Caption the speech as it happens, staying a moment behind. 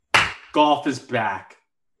Golf is back.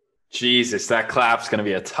 Jesus, that clap's going to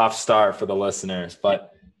be a tough start for the listeners,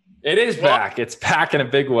 but it is back. It's back in a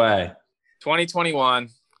big way. 2021,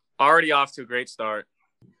 already off to a great start.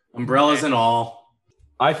 Umbrellas and all.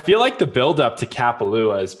 I feel like the buildup to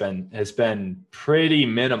Kapalua has been pretty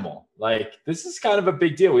minimal. Like, this is kind of a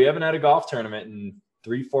big deal. We haven't had a golf tournament in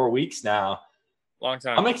 3-4 weeks now. Long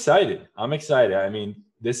time. I'm excited. I mean,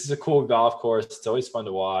 this is a cool golf course. It's always fun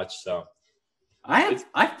to watch. So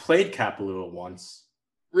I've played Kapalua once.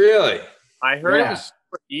 Really? I heard it was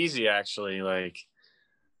super easy, actually. Like,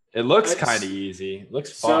 it looks kind of easy. It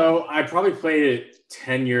looks fun. So I probably played it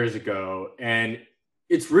 10 years ago, and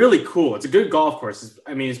it's really cool. It's a good golf course.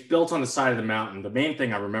 It's built on the side of the mountain. The main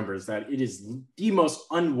thing I remember is that it is the most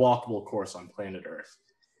unwalkable course on planet Earth.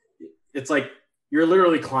 It's like you're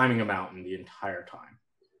literally climbing a mountain the entire time.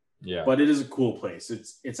 Yeah. But it is a cool place.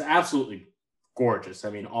 It's absolutely gorgeous. I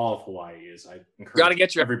mean, all of Hawaii is. I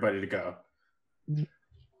encourage everybody to go.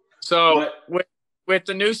 So with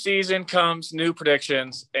the new season comes new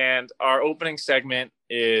predictions, and our opening segment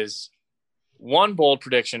is one bold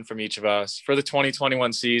prediction from each of us for the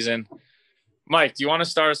 2021 season. Mike, do you want to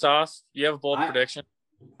start us off? You have a bold prediction?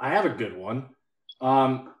 I have a good one.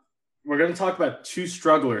 We're going to talk about two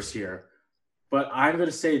strugglers here, but I'm going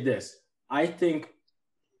to say this. I think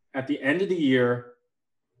at the end of the year,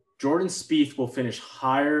 Jordan Spieth will finish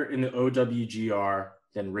higher in the OWGR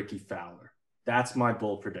than Ricky Fowler. That's my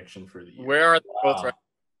bold prediction for the year. Where are they both right?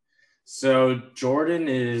 So Jordan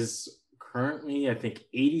is currently, I think,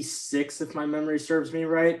 86, if my memory serves me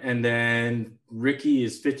right. And then Ricky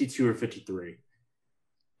is 52 or 53.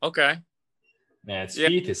 Okay. Man,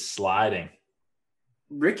 Spieth is sliding.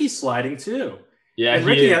 Ricky's sliding too. Yeah,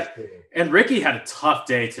 and Ricky had a tough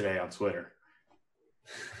day today on Twitter.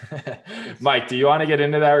 Mike, do you want to get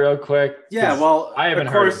into that real quick? Yeah, well, I haven't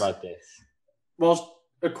heard about this. Well,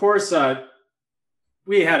 of course,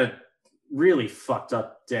 we had a really fucked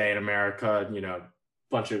up day in America. You know,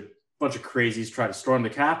 bunch of crazies tried to storm the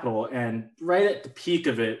Capitol, and right at the peak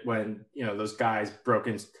of it, when those guys broke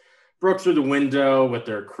through the window with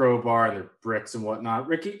their crowbar and their bricks and whatnot,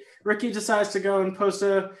 Ricky decides to go and post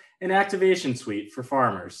an activation tweet for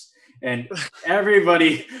farmers, and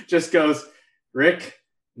everybody just goes, "Rick,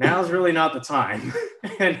 now's really not the time,"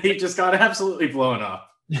 and he just got absolutely blown up.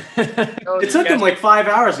 It took him like 5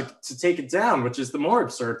 hours to take it down, which is the more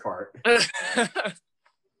absurd part.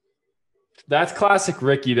 That's classic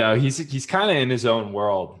Ricky, though. He's kind of in his own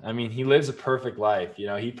world. I mean, he lives a perfect life.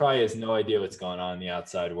 He probably has no idea what's going on in the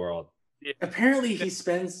outside world. Apparently, he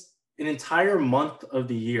spends an entire month of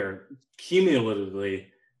the year cumulatively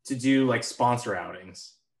to do like sponsor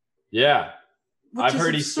outings. Yeah, I've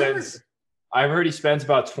heard he spends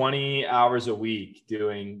about 20 hours a week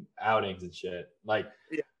doing outings and shit. Like,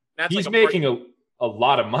 he's making a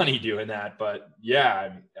lot of money doing that. But yeah, I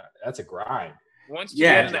mean, that's a grind. Once you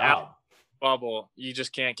get in the out bubble, you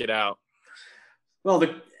just can't get out. Well,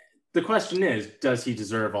 the question is, does he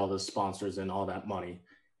deserve all those sponsors and all that money?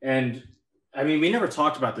 And I mean, we never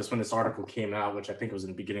talked about this when this article came out, which I think was in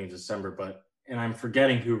the beginning of December, and I'm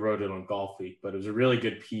forgetting who wrote it on Golf Week, but it was a really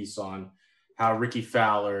good piece on how Ricky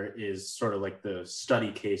Fowler is sort of like the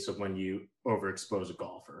study case of when you overexpose a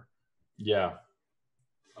golfer. Yeah.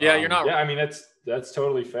 Yeah, you're not. Yeah, I mean, that's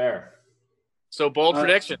totally fair. So bold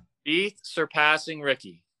prediction: Spieth surpassing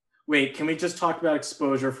Ricky. Wait, can we just talk about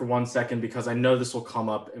exposure for 1 second? Because I know this will come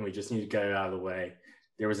up and we just need to get it out of the way.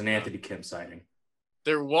 There was an Anthony Kim sighting.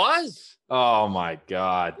 There was? Oh my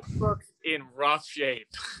God. He looks in rough shape.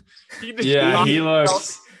 He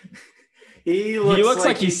looks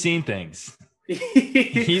like he's seen things.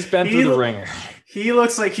 He's been through the ringer. He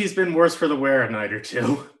looks like he's been worse for the wear a night or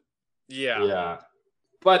two. Yeah. Yeah.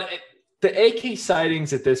 But the AK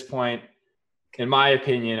sightings at this point, in my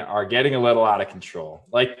opinion, are getting a little out of control.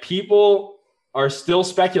 Like, people are still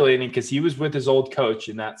speculating because he was with his old coach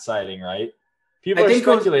in that sighting, right? People are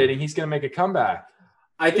speculating he's going to make a comeback.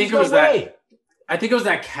 I think it was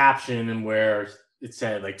that caption and where it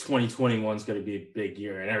said like 2021 is going to be a big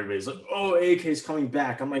year, and everybody's like, "Oh, AK's coming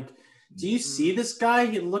back." I'm like, do you see this guy?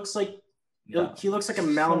 He looks like a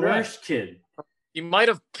malnourished kid. He might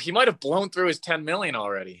have blown through his 10 million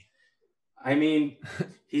already. I mean,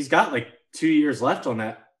 he's got like 2 years left on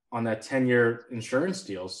that 10-year insurance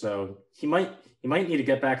deal, so he might need to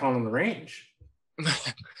get back on the range.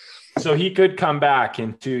 So he could come back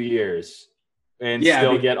in 2 years and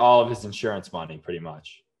still get all of his insurance money, pretty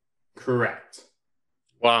much. Correct.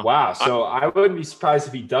 Wow. So I wouldn't be surprised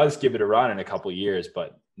if he does give it a run in a couple of years,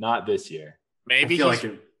 but not this year. Maybe he's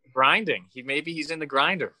grinding. Maybe he's in the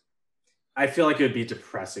grinder. I feel like it would be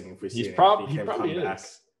depressing if we see he probably come back.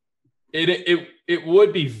 is. It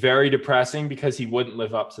would be very depressing because he wouldn't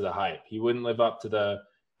live up to the hype. He wouldn't live up to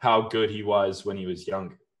how good he was when he was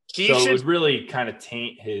younger. It would really kind of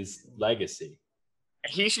taint his legacy.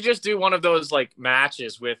 He should just do one of those like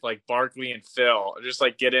matches with like Barkley and Phil. Just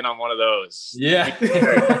like get in on one of those. Yeah.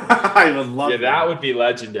 I would love that. That would be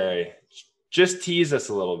legendary. Just tease us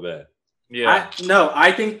a little bit. Yeah.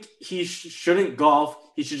 I think he shouldn't golf.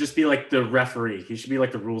 He should just be like the referee. He should be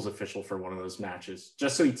like the rules official for one of those matches,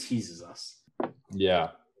 just so he teases us. Yeah.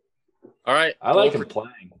 All right. I like him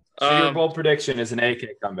playing. So your bold prediction is an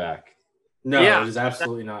AK comeback. No, it is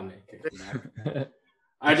absolutely not an AK comeback.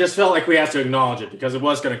 I just felt like we have to acknowledge it because it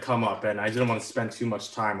was going to come up, and I didn't want to spend too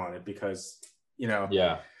much time on it because,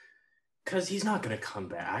 because he's not going to come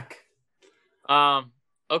back.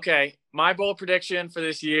 Okay. My bold prediction for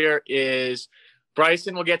this year is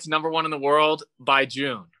Bryson will get to number 1 in the world by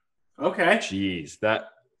June. Okay. Jeez, that's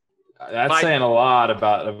saying a lot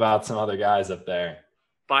about some other guys up there.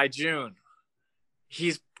 By June,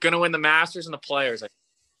 he's going to win the Masters and the Players.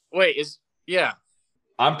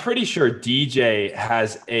 I'm pretty sure DJ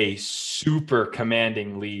has a super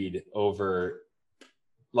commanding lead over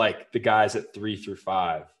like the guys at 3 through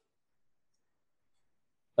 5.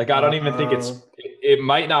 Like, I don't even think it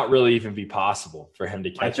might not really even be possible for him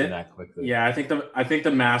to catch him that quickly. Yeah, I think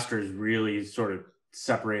the Masters really sort of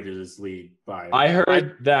separated his lead by. I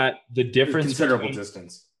heard that the difference considerable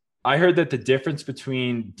distance. I heard that the difference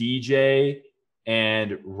between DJ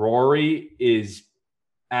and Rory is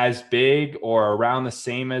as big or around the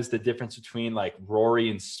same as the difference between like Rory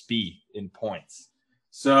and Spieth in points.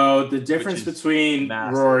 So the difference between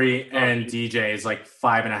Rory and DJ is like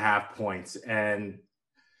 5.5 points, and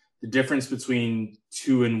the difference between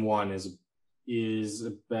 2 and 1 is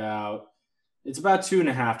about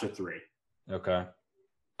 2.5 to 3. Okay.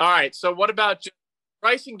 All right. So what about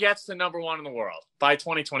Bryson gets to number 1 in the world by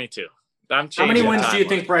 2022? How many wins do you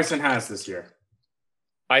think Bryson has this year?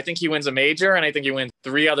 I think he wins a major, and I think he wins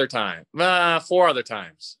 4 other times.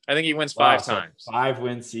 I think he wins 5 times.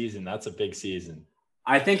 5-win season. That's a big season.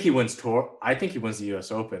 I think he wins Tour. I think he wins the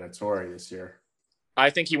U.S. Open at Torrey this year.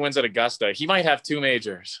 I think he wins at Augusta. He might have 2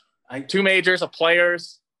 majors. 2 majors, a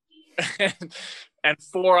Players, and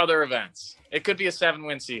 4 other events. It could be a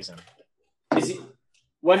 7-win season.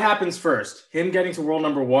 What happens first? Him getting to world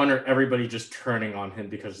number 1, or everybody just turning on him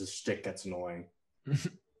because the shtick gets annoying?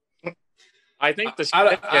 I think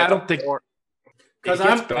I don't think because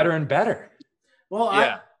I'm better and better. Well,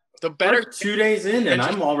 yeah, the better. We're 2 days in, and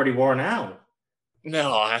I'm already worn out.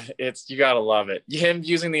 No, you gotta love it. Him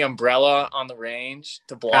using the umbrella on the range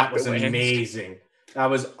to block. That was amazing.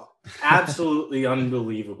 That was absolutely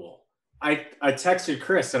unbelievable. I texted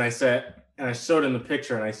Chris and I showed him the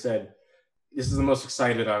picture and I said, "This is the most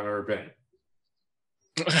excited I've ever been."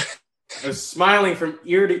 I was smiling from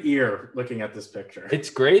ear to ear looking at this picture.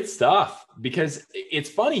 It's great stuff because it's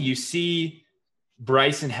funny. You see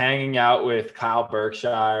Bryson hanging out with Kyle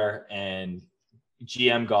Berkshire and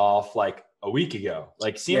GM Golf like a week ago.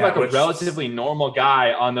 Like, seemed like a relatively normal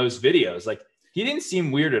guy on those videos. Like, he didn't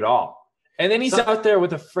seem weird at all. And then he's out there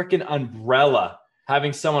with a freaking umbrella,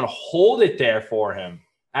 having someone hold it there for him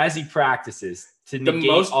as he practices to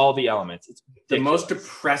negate all the elements. It's ridiculous. The most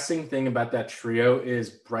depressing thing about that trio is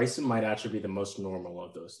Bryson might actually be the most normal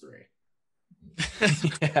of those 3.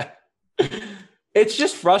 Yeah. It's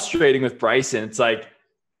just frustrating with Bryson. It's like,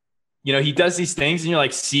 he does these things and you're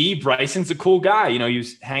like, see, Bryson's a cool guy. He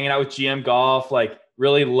was hanging out with GM Golf, like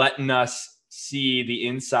really letting us see the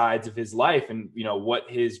insides of his life and, what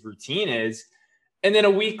his routine is. And then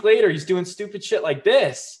a week later, he's doing stupid shit like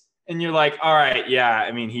this. And you're like, all right, yeah,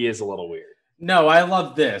 I mean, he is a little weird. No, I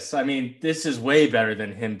love this. I mean, this is way better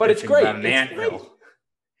than him. But it's great. About an anthill.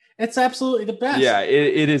 It's absolutely the best. Yeah,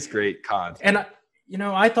 it is great content. And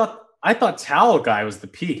I thought Towel Guy was the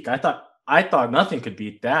peak. I thought nothing could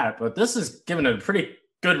beat that. But this is giving it a pretty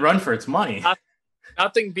good run for its money.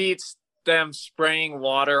 Nothing beats them spraying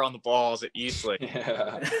water on the balls at Eastleigh.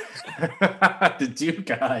 Yeah. The Dew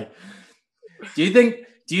Guy. Do you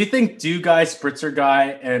think Dew Guy, Spritzer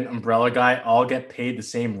Guy, and Umbrella Guy all get paid the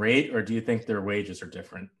same rate, or do you think their wages are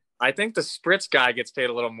different? I think the Spritz guy gets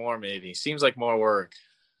paid a little more, maybe. Seems like more work.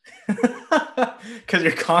 Because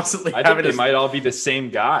you're constantly I think they might all be the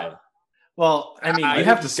same guy. Well, I mean, you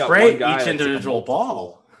have to spray each individual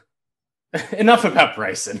ball. Enough about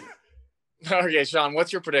Bryson. Okay, Sean,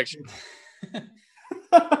 what's your prediction?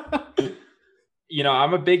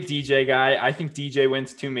 I'm a big DJ guy. I think DJ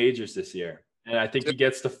wins 2 majors this year. And I think he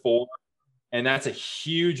gets to 4. And that's a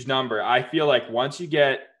huge number. I feel like once you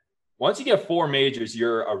get 4 majors,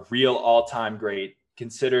 you're a real all-time great,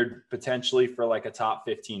 considered potentially for like a top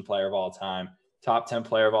 15 player of all time. top 10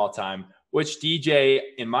 player of all time, which DJ,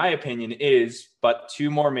 in my opinion, is, but 2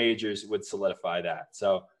 more majors would solidify that.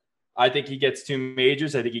 So I think he gets 2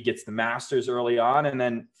 majors. I think he gets the Masters early on. And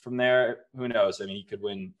then from there, who knows? I mean, he could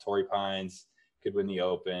win Torrey Pines, could win the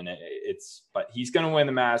Open. But he's going to win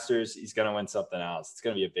the Masters. He's going to win something else. It's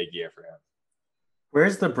going to be a big year for him.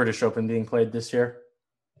 Where's the British Open being played this year?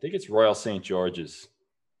 I think it's Royal St. George's.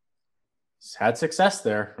 He's had success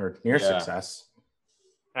there, or near success.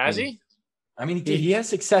 Has he? I mean, he has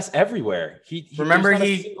success everywhere. Remember there's not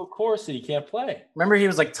a single course that he can't play. Remember he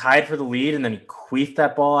was like tied for the lead, and then he queefed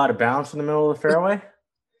that ball out of bounds in the middle of the fairway.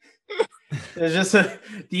 It's just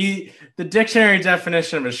the dictionary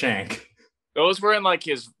definition of a shank. Those were in like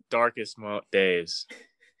his darkest days.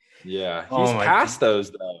 Yeah, he's past those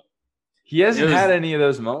though. He hasn't had any of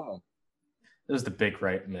those moments. It was the big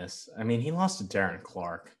right miss. I mean, he lost to Darren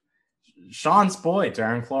Clark. Sean's boy,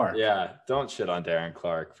 Darren Clark. Yeah, don't shit on Darren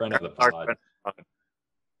Clark, friend of the pod.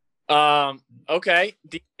 Okay,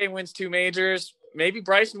 DJ wins 2 majors. Maybe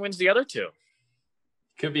Bryson wins the other 2.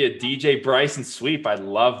 Could be a DJ Bryson sweep. I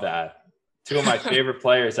love that. 2 of my favorite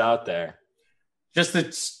players out there. Just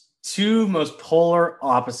the 2 most polar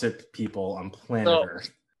opposite people on planet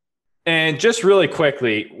Earth. And just really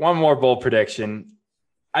quickly, one more bold prediction.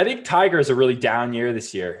 I think Tiger is a really down year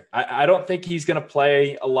this year. I don't think he's going to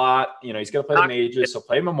play a lot. You know, he's going to play the majors. He'll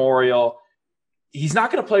play Memorial. He's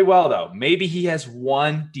not going to play well, though. Maybe he has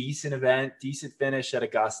one decent event, decent finish at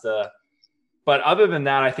Augusta. But other than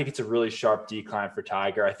that, I think it's a really sharp decline for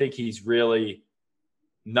Tiger. I think he's really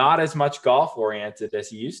not as much golf-oriented as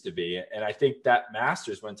he used to be. And I think that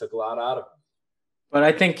Masters win took a lot out of him. But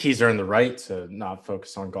I think he's earned the right to not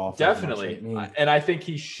focus on golf. Definitely. And I think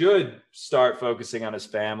he should start focusing on his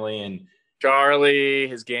family and Charlie,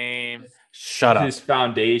 his game. Shut up. His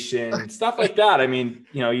foundation, stuff like that. I mean,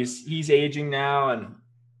 you know, he's aging now, and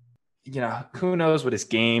you know, who knows what his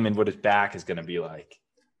game and what his back is going to be like.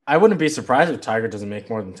 I wouldn't be surprised if Tiger doesn't make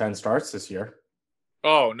more than 10 starts this year.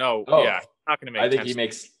 Oh no. Oh, yeah. Not going to make I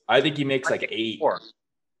think he makes like 8.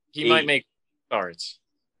 He might make starts.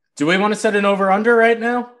 Do we want to set an over-under right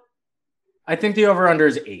now? I think the over-under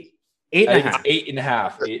is 8. 8.5.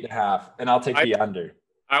 8.5. 8.5. And I'll take the under.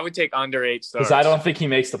 I would take under 8 starts. Because I don't think he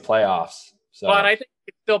makes the playoffs. So. But I think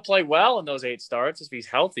he can still play well in those 8 starts if he's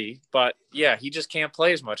healthy. But yeah, he just can't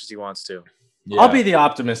play as much as he wants to. Yeah. I'll be the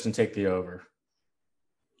optimist and take the over.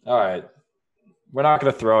 All right. We're not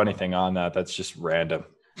going to throw anything on that. That's just random.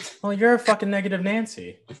 Well, you're a fucking negative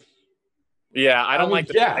Nancy. Yeah, I don't like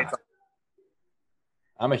the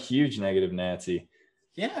I'm a huge negative Nancy.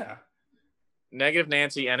 Yeah. Negative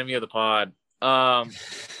Nancy, enemy of the pod.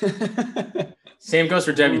 Same goes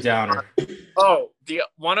for Debbie Downer. Oh, the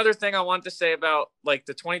one other thing I wanted to say about like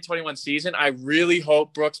the 2021 season, I really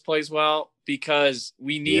hope Brooks plays well because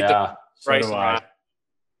we need the Bryson rivalry.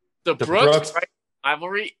 The Brooks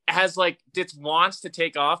rivalry has like it wants to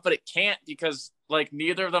take off, but it can't because like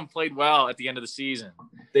neither of them played well at the end of the season.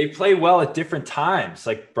 They play well at different times.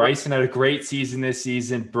 Like Bryson had a great season this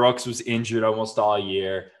season. Brooks was injured almost all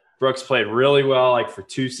year. Brooks played really well like for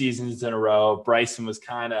 2 seasons in a row. Bryson was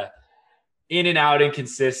kind of in and out,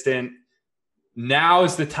 inconsistent. Now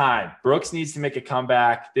is the time. Brooks needs to make a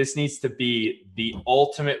comeback. This needs to be the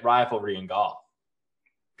ultimate rivalry in golf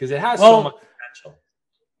because it has so much potential.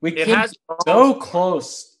 We came so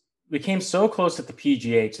close. We came so close at the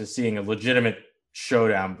PGA to seeing a legitimate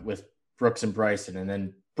showdown with Brooks and Bryson, and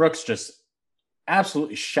then Brooks just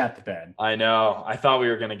absolutely shat the bed. I know. I thought we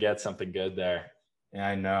were going to get something good there. Yeah,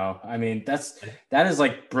 I know. I mean, that is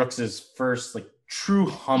like Brooks's first like true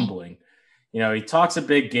humbling. You know, he talks a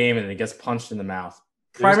big game and then he gets punched in the mouth.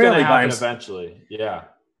 Primarily by himself. Eventually, yeah.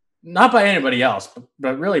 Not by anybody else,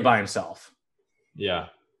 but really by himself. Yeah.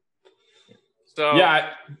 So yeah.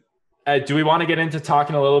 Do we want to get into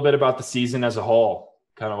talking a little bit about the season as a whole?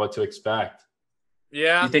 Kind of what to expect.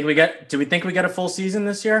 Yeah. Do we think we get a full season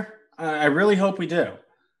this year? I really hope we do.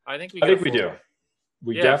 I think we do.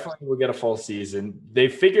 We definitely will get a full season. They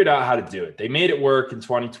figured out how to do it. They made it work in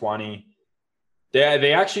 2020.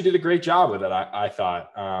 They actually did a great job with it, I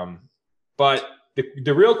thought. But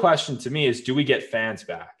the real question to me is, do we get fans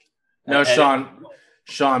back? No,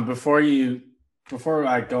 Sean, before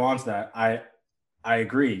I go on to that, I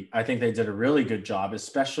agree. I think they did a really good job,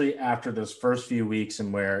 especially after those first few weeks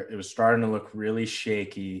and where it was starting to look really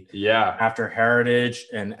shaky. Yeah. After Heritage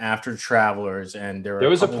and after Travelers. And there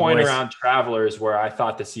was a point around Travelers where I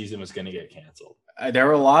thought the season was going to get canceled. There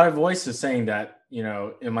were a lot of voices saying that, you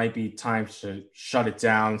know, it might be time to shut it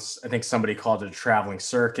down. I think somebody called it a traveling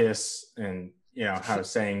circus, and, you know, how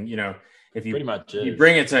saying, you know, if you, pretty much you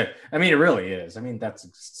bring it to, I mean, it really is. I mean, that's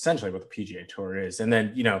essentially what the PGA Tour is. And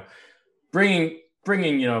then, you know, bringing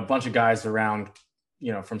a bunch of guys around,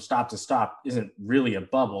 from stop to stop isn't really a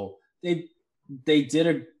bubble. They did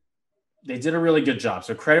a really good job.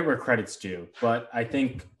 So credit where credit's due. But I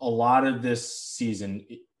think a lot of this season,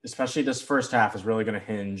 especially this first half, is really going to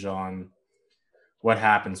hinge on what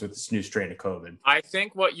happens with this new strain of COVID. I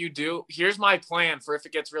think what you do, here's my plan for if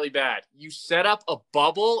it gets really bad. You set up a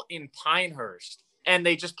bubble in Pinehurst and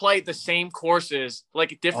they just play the same courses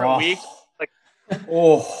like a different week.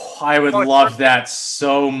 I would love that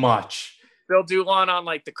so much. They'll do one on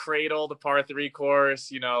like the Cradle, the par 3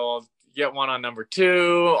 course, get one on number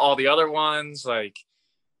 2, all the other ones, like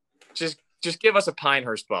just give us a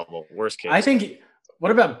Pinehurst bubble, worst case. I think,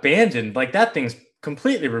 what about Bandon? Like that thing's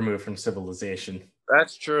completely removed from civilization.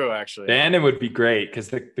 That's true, actually. Bandon would be great because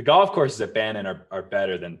the golf courses at Bandon are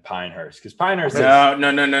better than Pinehurst because Pinehurst No.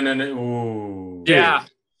 Ooh. Yeah.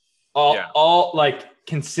 All like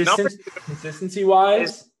consistency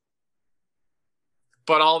wise.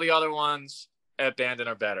 But all the other ones at Bandon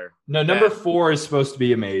are better. No, number 4 is supposed to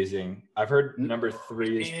be amazing. I've heard number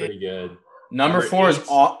 3 is pretty good. Number 4 is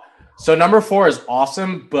so number 4 is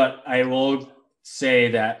awesome, but I will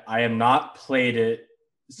say that I have not played it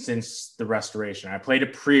since the restoration. I played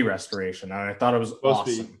it pre-restoration, and I thought it was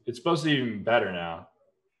awesome. It's supposed to be even better now.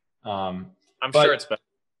 I'm sure it's better.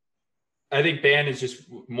 I think Bandon's just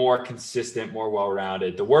more consistent, more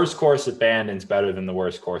well-rounded. The worst course at Bandon's better than the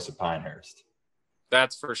worst course at Pinehurst.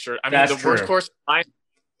 That's for sure. I mean, worst course.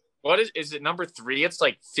 What is it? Number 3? It's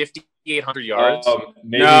like 5,800 yards.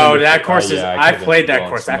 No, that course is. I played that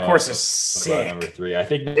course. That course is sick. Number 3. I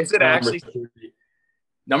think. Is it actually?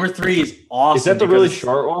 Number 3 is awesome. Is that the really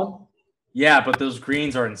short one? Yeah, but those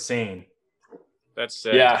greens are insane. That's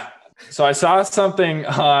sick. Yeah. So I saw something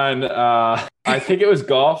on. I think it was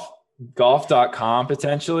golf.com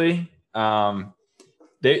potentially.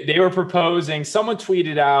 They were proposing. Someone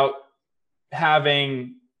tweeted out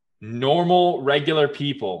having normal, regular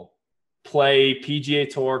people play PGA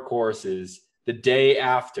Tour courses the day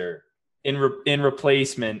after in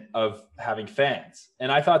replacement of having fans.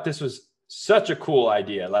 And I thought this was such a cool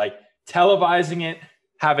idea, like televising it,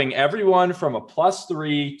 having everyone from a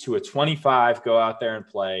 +3 to a 25 go out there and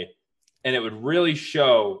play. And it would really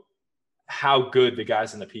show how good the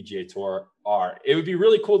guys in the PGA Tour are. It would be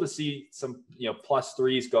really cool to see some,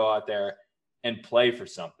 +3s go out there and play for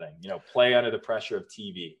something, play under the pressure of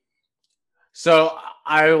TV. So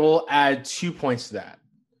I will add 2 points to that.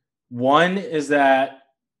 One is that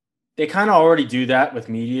they kind of already do that with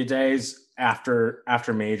media days after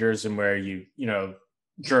majors, and where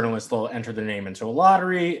journalists will enter their name into a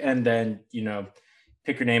lottery and then,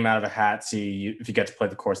 pick your name out of a hat, see if you get to play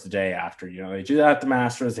the course the day after. They do that at the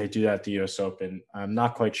Masters, they do that at the US Open. I'm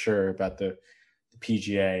not quite sure about the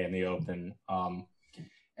PGA and the Open.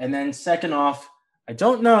 And then second off, I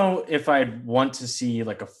don't know if I'd want to see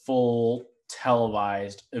like a full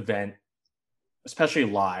televised event, especially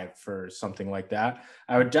live, for something like that.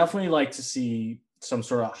 I would definitely like to see some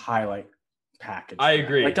sort of highlight package. I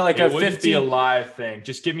agree. Like it wouldn't be a live thing.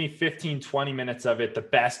 Just give me 15, 20 minutes of it, the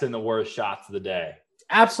best and the worst shots of the day.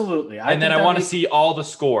 Absolutely. And then I want to see all the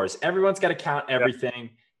scores. Everyone's got to count everything.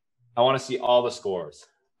 I want to see all the scores.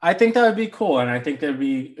 I think that would be cool. And I think that'd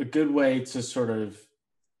be a good way to sort of,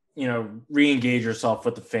 re-engage yourself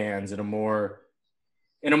with the fans in a more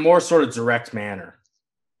sort of direct manner.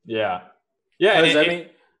 Yeah. Yeah.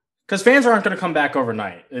 Because fans aren't going to come back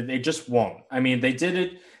overnight. They just won't. I mean, they did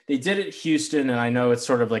it at Houston, and I know it's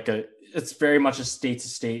sort of like it's very much a state to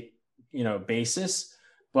state, basis,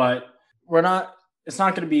 but it's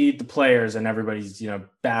not going to be the players and everybody's,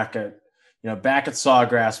 back at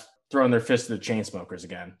Sawgrass throwing their fist at the chain smokers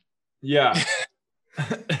again. Yeah.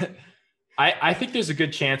 I think there's a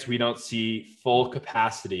good chance we don't see full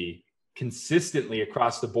capacity consistently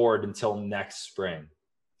across the board until next spring.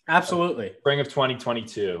 Absolutely. Spring of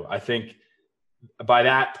 2022. I think by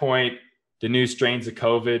that point, the new strains of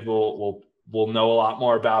COVID will know a lot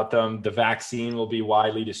more about them. The vaccine will be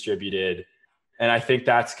widely distributed. And I think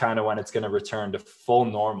that's kind of when it's going to return to full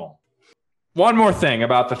normal. One more thing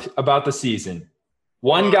about the season.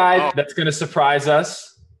 One guy that's going to surprise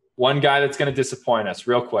us, one guy that's going to disappoint us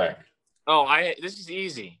real quick. This is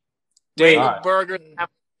easy. Daniel Berger's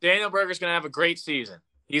going to have a great season.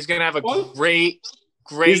 He's going to have a great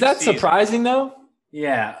Is that season. Surprising though?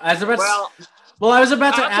 Yeah. I was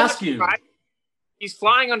about to ask you. He's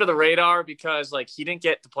flying under the radar because he didn't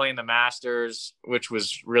get to play in the Masters, which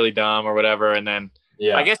was really dumb or whatever. And then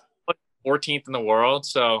I guess 14th in the world.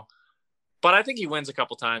 So, but I think he wins a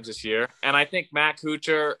couple times this year. And I think Matt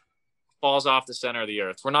Kuchar falls off the center of the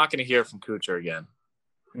earth. We're not going to hear from Kuchar again.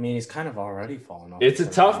 I mean, he's kind of already fallen off. It's a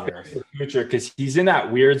tough pick for the future because he's in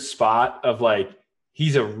that weird spot of like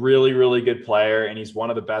he's a really, really good player and he's one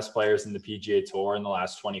of the best players in the PGA Tour in the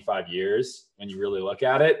last 25 years when you really look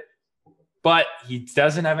at it. But he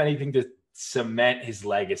doesn't have anything to cement his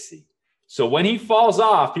legacy. So when he falls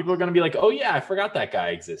off, people are going to be like, oh, yeah, I forgot that guy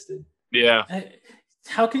existed. Yeah.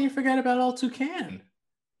 How can you forget about All Toucan?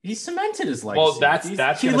 He cemented his legacy. Well,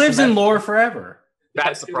 that's he lives in lore forever.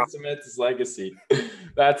 That's the problem. Cement his legacy.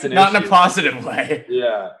 That's an Not issue. in a positive way.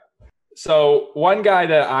 Yeah. So one guy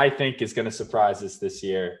that I think is going to surprise us this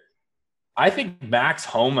year, I think Max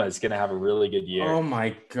Homa is going to have a really good year. Oh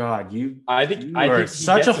my God, I think you are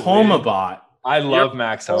such a Homa bot. I love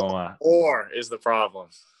Max Homa. Or is the problem?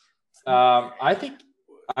 I think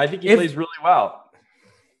he plays really well.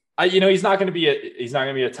 He's not going to be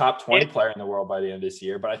a top 20 player in the world by the end of this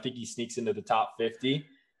year, but I think he sneaks into the top 50,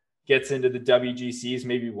 gets into the WGCs,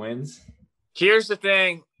 maybe wins. Here's the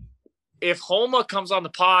thing. If Homa comes on the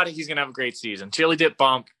pod, he's going to have a great season. Chili dip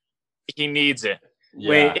bump. He needs it. Yeah.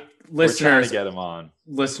 Wait, listeners, we're trying to get him on.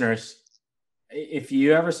 Listeners, if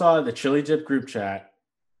you ever saw the Chili Dip group chat,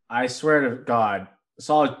 I swear to God, a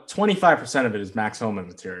solid 25% of it is Max Homa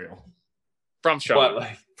material. From Sean.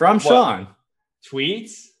 Sean.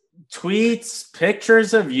 Tweets,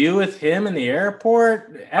 pictures of you with him in the airport.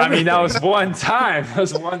 Everything. I mean, that was one time.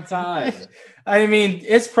 I mean,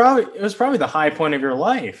 it was probably the high point of your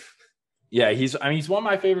life. Yeah, he's one of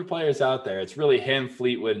my favorite players out there. It's really him,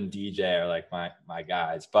 Fleetwood, and DJ are like my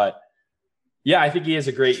guys. But yeah, I think he has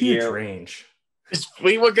a great year. Range. Is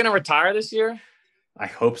Fleetwood going to retire this year? I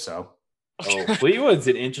hope so. Oh, Fleetwood's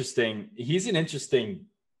an interesting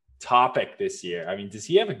topic this year. I mean, does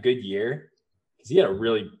he have a good year? Because he had a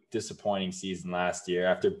really disappointing season last year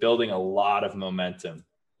after building a lot of momentum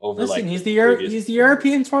over. He's the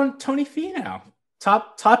European Tony Finau.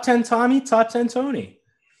 Top 10 Tommy, top 10 Tony.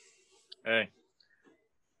 Hey,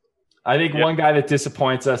 I think one guy that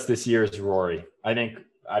disappoints us this year is Rory. I think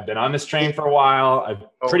I've been on this train for a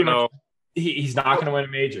while. He's not going to win a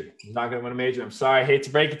major. He's not going to win a major. I'm sorry. I hate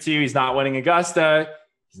to break it to you. He's not winning Augusta.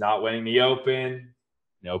 He's not winning the Open.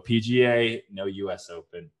 No PGA, no US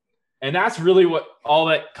Open. And that's really what all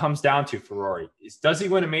that comes down to for Rory is, does he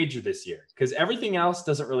win a major this year? Because everything else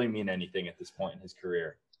doesn't really mean anything at this point in his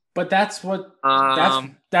career. But that's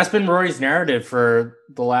been Rory's narrative for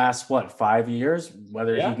the last 5 years.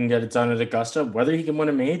 Whether he can get it done at Augusta, whether he can win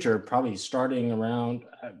a major, probably starting around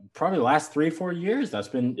the last 3-4 years. That's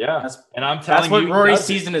been and I'm telling you, that's what Rory's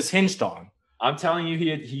season is hinged on. I'm telling you,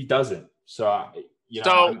 he doesn't. So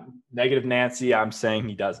negative Nancy. I'm saying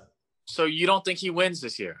he doesn't. So you don't think he wins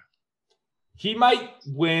this year? He might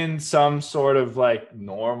win some sort of like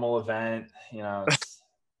normal event.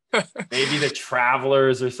 Maybe the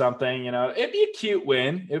Travelers or something, it'd be a cute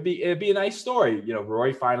win. It'd be a nice story.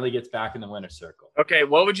 Rory finally gets back in the winner's circle. Okay.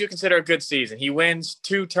 What would you consider a good season? He wins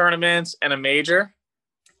 2 tournaments and a major.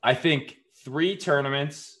 I think 3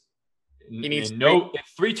 tournaments. He needs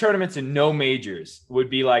 3 tournaments and no majors would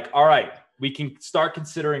be like, all right, we can start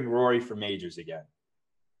considering Rory for majors again.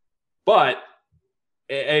 But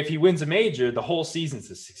if he wins a major, the whole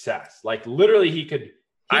season's a success. Like literally he could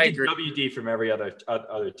agree. WD from every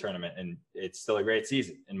other tournament, and it's still a great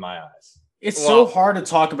season in my eyes. It's so hard to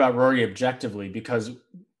talk about Rory objectively because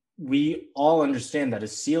we all understand that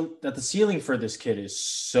the ceiling for this kid is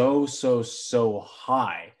so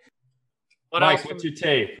high. Mike, what's your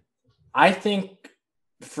take? I think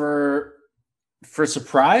for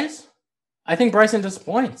surprise, I think Bryson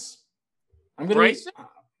disappoints. I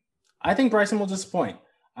think Bryson will disappoint.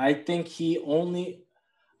 I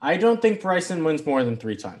don't think Bryson wins more than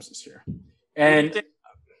 3 times this year. And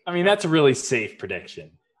I mean, that's a really safe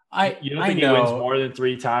prediction. You don't think he wins more than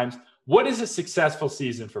 3 times? What is a successful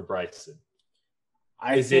season for Bryson?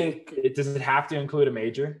 Does it have to include a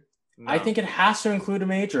major? No. I think it has to include a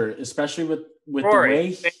major, especially with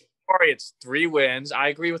Rory, the way it's 3 wins. I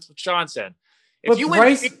agree with what Sean said. If you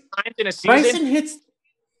win 3 times in a season,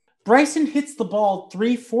 Bryson hits the ball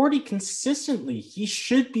 340 consistently. He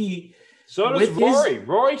should be. So does Rory.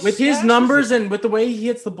 Rory with his numbers and with the way he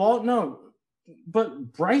hits the ball. No,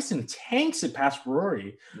 but Bryson tanks it past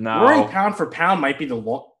Rory. No. Rory pound for pound might be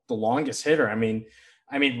the longest hitter. I mean,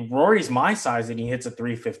 Rory's my size and he hits a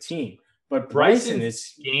 315. But Bryson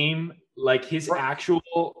is game, like his actual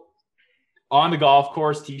on the golf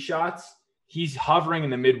course tee shots, he's hovering in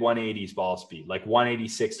the mid 180s ball speed, like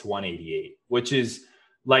 186 to 188, which is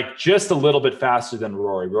like just a little bit faster than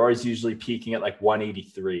Rory. Rory's usually peaking at like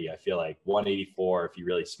 183. I feel like 184 if he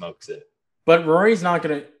really smokes it. But Rory's not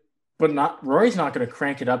gonna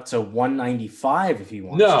crank it up to 195 if he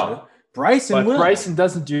wants to. Bryson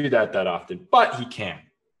doesn't do that often, but he can.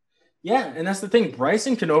 Yeah, and that's the thing.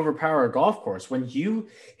 Bryson can overpower a golf course. When you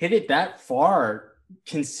hit it that far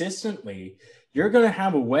consistently, you're going to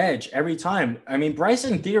have a wedge every time. I mean,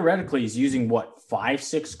 Bryson theoretically is using what, 5,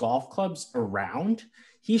 6 golf clubs around?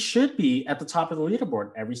 He should be at the top of the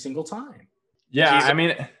leaderboard every single time. Yeah,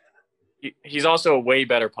 he's also a way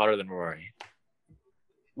better putter than Rory.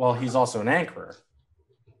 Well, he's also an anchorer.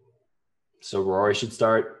 So Rory should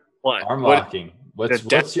start What? arm locking.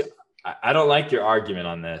 I don't like your argument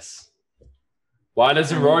on this. Why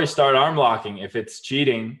doesn't Rory start arm locking if it's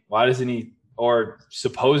cheating? Why doesn't he, or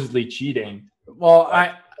supposedly cheating? Well,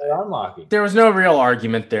 arm locking. There was no real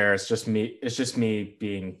argument there. It's just me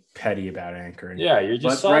being petty about anchoring. Yeah, you're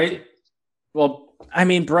just right. Well, I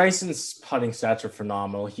mean, Bryson's putting stats are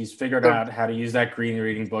phenomenal. He's figured out how to use that green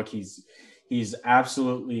reading book. He's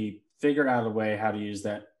absolutely figured out a way how to use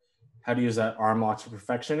that arm lock to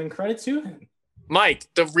perfection, and credit to him. Mike,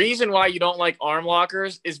 the reason why you don't like arm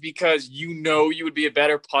lockers is because you know you would be a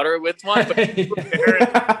better putter with one, but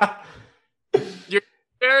you're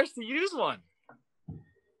embarrassed to use one.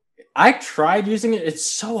 I tried using it. It's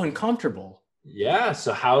so uncomfortable. Yeah,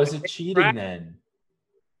 so how is it cheating then?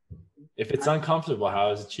 If it's uncomfortable,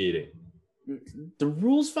 how is it cheating? The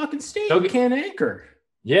rules fucking state you can't anchor.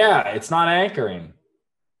 Yeah, it's not anchoring.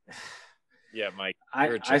 Yeah, Mike.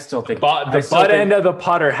 I still think the butt end of the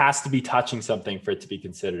putter has to be touching something for it to be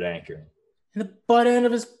considered anchoring. And the butt end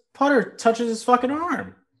of his putter touches his fucking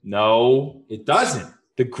arm. No, it doesn't.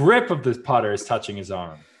 The grip of the putter is touching his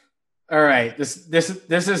arm. All right, this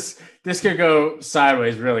could go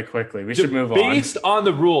sideways really quickly. We should move on. Based on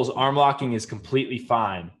the rules, arm locking is completely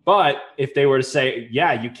fine. But if they were to say,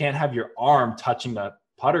 yeah, you can't have your arm touching the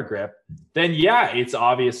putter grip, then yeah, it's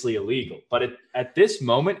obviously illegal. But at this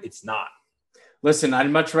moment, it's not. Listen, I'd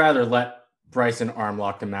much rather let Bryson arm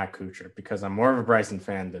lock than Matt Kuchar because I'm more of a Bryson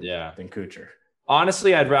fan than Kuchar.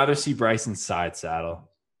 Honestly, I'd rather see Bryson side saddle.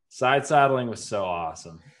 Side saddling was so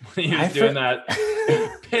awesome. He was doing that.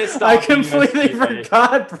 Pissed off. I completely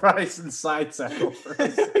forgot Bryson side saddle.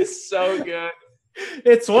 It was so good.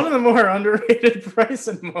 It's one of the more underrated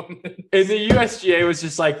Bryson moments. And the USGA was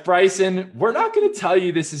just like, Bryson, we're not going to tell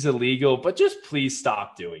you this is illegal, but just please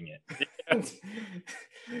stop doing it.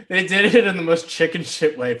 They did it in the most chicken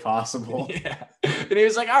shit way possible. Yeah. And he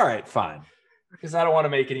was like, all right, fine. Because I don't want to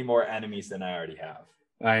make any more enemies than I already have.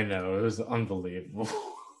 I know. It was unbelievable.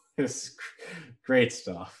 It's great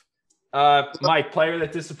stuff. Mike, player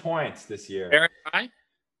that disappoints this year. Aaron Guy?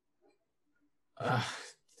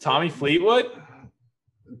 Tommy Fleetwood?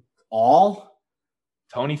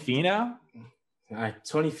 Tony Finau?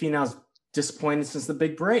 Tony Finau's disappointed since the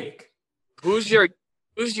big break. Who's your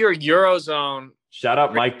Eurozone? Shout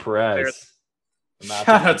out Mike Perez. Shout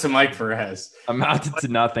out to Mike Perez. Amounted to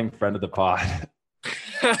nothing, friend of the pod.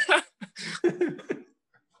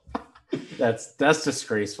 That's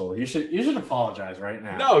disgraceful. You should apologize right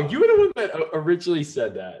now. No, you were the one that originally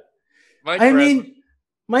said that.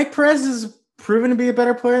 Mike Perez is proven to be a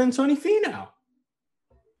better player than Tony Finau.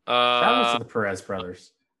 Shout out to the Perez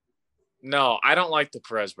brothers. No, I don't like the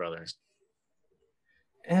Perez brothers.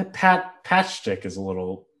 And Patchstick is a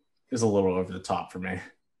little over the top for me.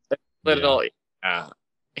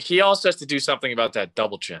 He also has to do something about that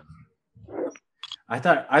double chin. I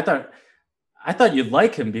thought you'd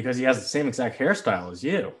like him because he has the same exact hairstyle as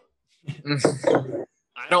you.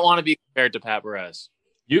 I don't want to be compared to Pat Perez.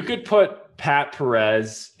 You could put Pat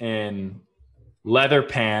Perez in leather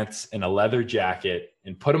pants and a leather jacket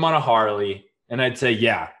and put him on a Harley, and I'd say,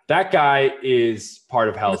 yeah, that guy is part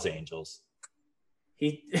of Hell's Angels.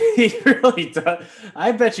 He really does.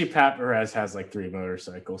 I bet you Pat Perez has like 3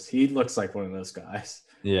 motorcycles. He looks like one of those guys.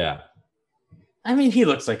 Yeah. I mean, he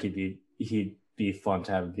looks like he'd be fun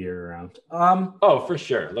to have a beer around. Oh, for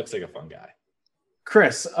sure. Looks like a fun guy.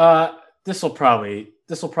 Chris, this will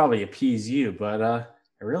probably appease you, but I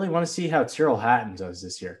really want to see how Tyrrell Hatton does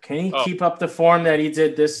this year. Can he keep up the form that he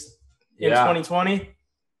did in 2020?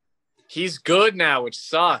 He's good now, which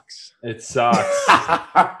sucks. It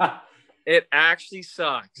sucks. It actually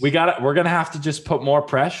sucks. We're gonna have to just put more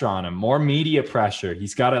pressure on him, more media pressure.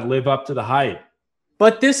 He's got to live up to the hype.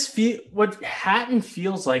 But what Hatton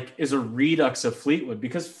feels like is a redux of Fleetwood,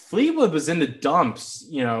 because Fleetwood was in the dumps,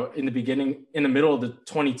 in the middle of the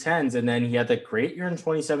 2010s, and then he had that great year in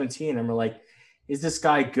 2017. And we're like, is this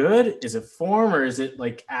guy good? Is it form, or is it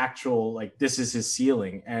like actual, like this is his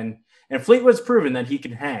ceiling? And Fleetwood's proven that he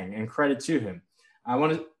can hang, and credit to him.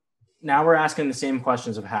 Now we're asking the same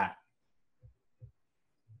questions of Hatton.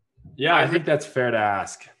 Yeah, I think that's fair to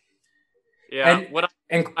ask. Yeah.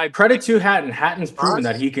 And credit to Hatton. Hatton's proven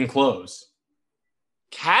that he can close.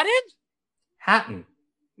 Hatton? Hatton.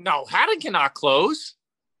 No, Hatton cannot close.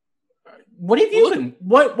 What have you been?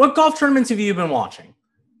 What golf tournaments have you been watching?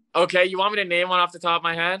 Okay, you want me to name one off the top of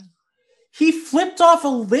my head? He flipped off a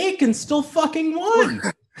lake and still fucking won.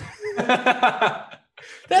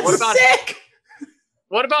 That's sick.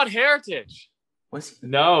 What about Heritage?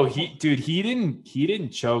 No, he didn't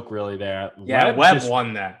choke really there. Yeah, Webb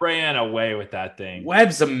won that. Ran away with that thing.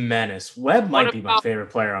 Webb's a menace. Webb might be my favorite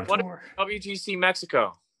player on tour. WGC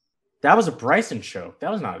Mexico. That was a Bryson choke.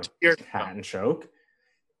 That was not a Hatton choke.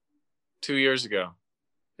 2 years ago.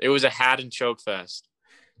 It was a Hatton choke fest.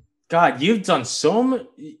 God, you've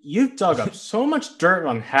dug up so much dirt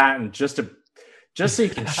on Hatton just so you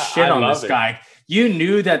can shit on this guy. You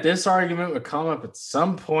knew that this argument would come up at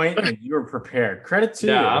some point, and you were prepared. Credit to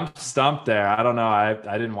you. Yeah, I'm stumped there. I don't know. I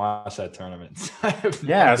didn't watch that tournament.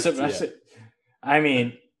 I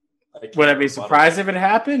mean, would I be surprised if it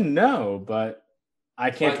happened? No, but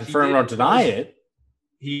I can't confirm or deny it.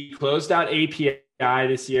 He closed out API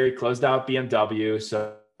this year. He closed out BMW.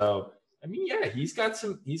 So I mean, yeah, he's got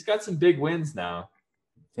some big wins now.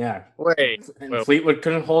 Yeah. And Fleetwood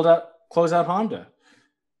couldn't close out Honda.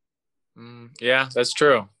 Yeah, that's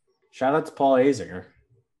true. Shout out to Paul Azinger.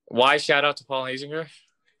 Why shout out to Paul Azinger?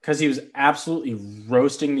 Because he was absolutely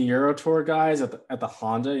roasting the Euro Tour guys at the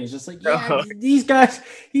Honda. He's just like, yeah, these guys,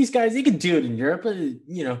 they can do it in Europe, but they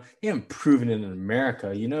haven't proven it in America.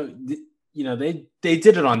 They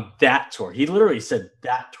did it on that tour. He literally said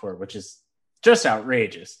that tour, which is just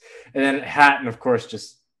outrageous. And then Hatton, of course,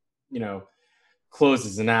 just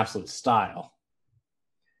closes in absolute style.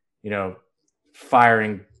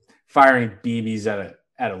 Firing BBs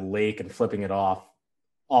at a lake and flipping it off,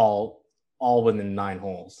 all within 9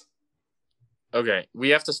 holes. Okay, we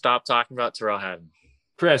have to stop talking about Tyrrell Hatton.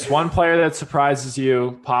 Chris, one player that surprises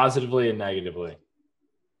you positively and negatively.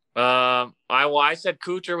 I said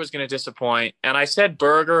Kuchar was going to disappoint, and I said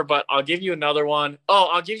Berger, but I'll give you another one. Oh,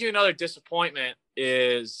 I'll give you another disappointment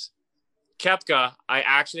is Koepka. I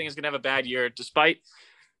actually think is going to have a bad year, despite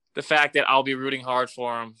the fact that I'll be rooting hard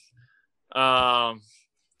for him.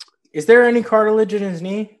 Is there any cartilage in his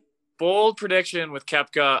knee? Bold prediction with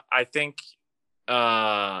Koepka. I think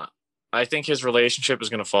his relationship is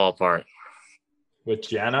going to fall apart. With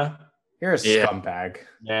Jenna? You're a scumbag.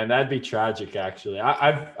 Man, that'd be tragic, actually.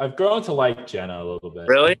 I've grown to like Jenna a little bit.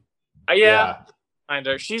 Really? Yeah. Kind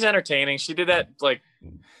of. She's entertaining. She did that,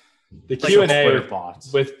 the Q&A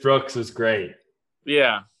with Brooks was great.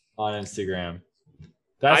 Yeah. On Instagram.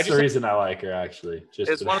 That's the reason I like her, actually.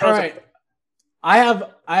 All right. I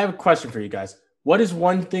have a question for you guys. What is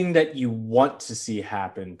one thing that you want to see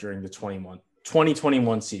happen during the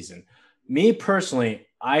 2021 season? Me personally,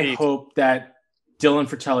 I hope that Dylan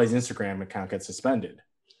Fratelli's Instagram account gets suspended.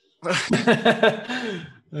 Yeah,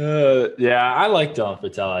 I like Dylan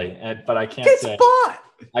Fratelli, but I can't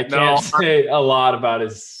say a lot about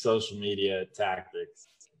his social media tactics.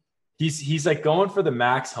 He's like going for the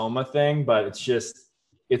Max Homa thing, but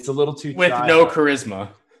it's a little too with no charisma.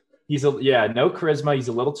 No charisma. He's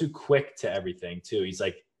a little too quick to everything too. He's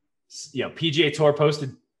like, PGA Tour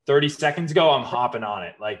posted 30 seconds ago. I'm hopping on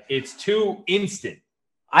it. Like it's too instant.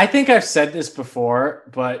 I think I've said this before,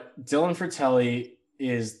 but Dylan Fratelli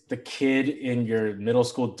is the kid in your middle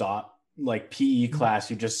school PE class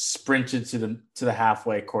who just sprinted to the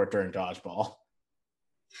halfway court during dodgeball.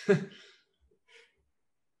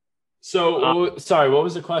 So, sorry, what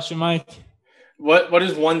was the question, Mike? What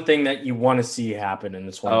is one thing that you want to see happen in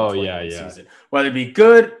the 2021 season? Whether it be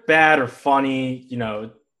good, bad, or funny,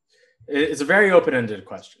 it's a very open-ended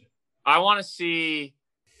question. I want to see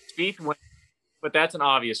Spieth win, but that's an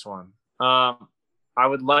obvious one. I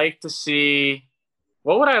would like to see –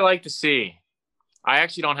 what would I like to see? I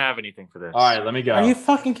actually don't have anything for this. All right, let me go. Are you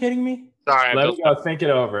fucking kidding me? Sorry. Let me go. Think it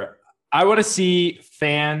over. I want to see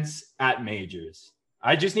fans at majors.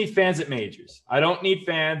 I just need fans at majors. I don't need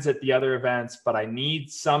fans at the other events, but I need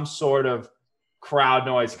some sort of crowd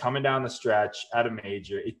noise coming down the stretch at a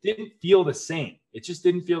major. It didn't feel the same. It just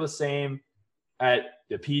didn't feel the same at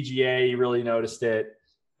the PGA. You really noticed it.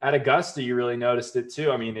 At Augusta, you really noticed it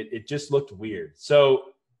too. I mean, it just looked weird. So,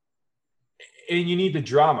 and you need the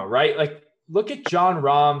drama, right? Like, look at John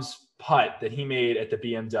Rahm's putt that he made at the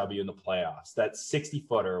BMW in the playoffs. That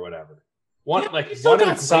 60-footer or whatever.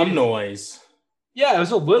 Some noise. Yeah, it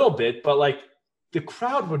was a little bit, but the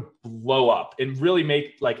crowd would blow up and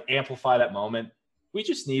really amplify that moment. We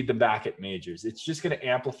just need them back at majors. It's just going to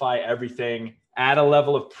amplify everything, add a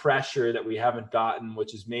level of pressure that we haven't gotten,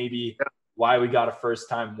 which is maybe why we got a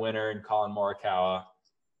first-time winner in Colin Morikawa.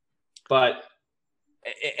 But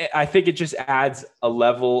I think it just adds a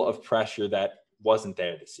level of pressure that wasn't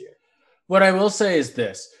there this year. What I will say is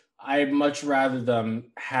this. I'd much rather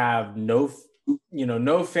them have no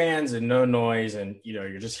no fans and no noise, and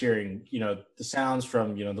you're just hearing the sounds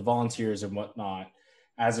from the volunteers and whatnot,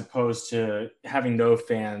 as opposed to having no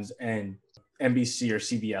fans and NBC or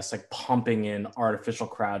CBS like pumping in artificial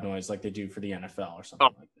crowd noise like they do for the NFL or something.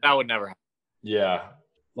 Like that would never happen. Yeah.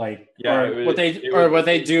 What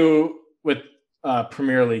they do with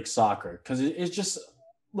Premier League soccer, because it's just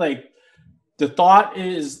like the thought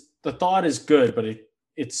is good, but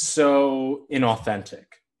it's so inauthentic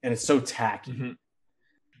and it's so tacky. Mm-hmm.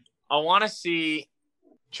 I want to see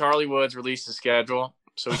Charlie Woods release the schedule.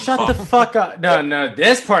 So shut the fuck up. No,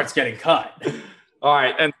 this part's getting cut. All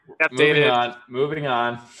right, and moving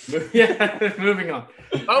on. Yeah, moving on.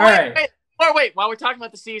 Wait. While we're talking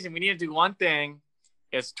about the season, we need to do one thing.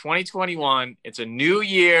 It's 2021. It's a new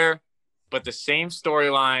year, but the same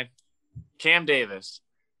storyline. Cam Davis.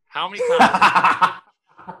 How many times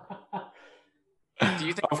do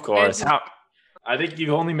you think? Of course. I think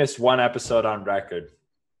you've only missed one episode on record.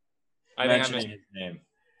 Mentioning his name.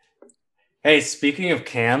 Hey, speaking of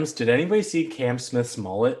Cams, did anybody see Cam Smith's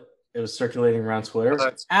mullet? It was circulating around Twitter.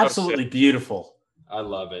 Absolutely beautiful. I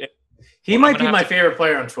love it. He might be my favorite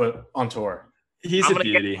player on tour. He's a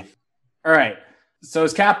beauty. All right. So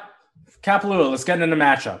it's Kapalua. Let's get into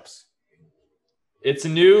matchups. It's a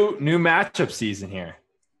new matchup season here.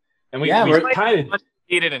 And we're kind of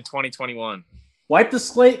needed in 2021. Wipe the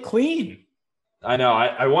slate clean. I know.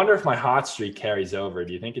 I wonder if my hot streak carries over.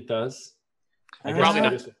 Do you think it does? I guess probably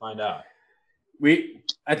we'll just find out.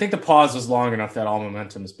 I think the pause was long enough that all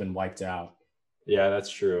momentum has been wiped out. Yeah, that's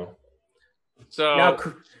true. So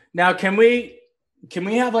now can we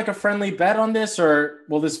have like a friendly bet on this, or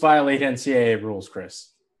will this violate NCAA rules, Chris?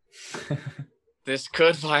 This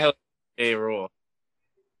could violate a rule.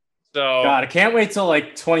 So God, I can't wait till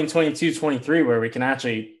like 2022-23 where we can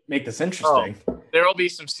actually make this interesting. There will be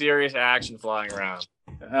some serious action flying around.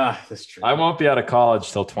 That's true. I won't be out of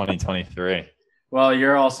college till 2023. Well,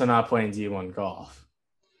 you're also not playing D1 golf.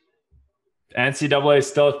 NCAA is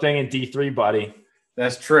still a thing in D3, buddy.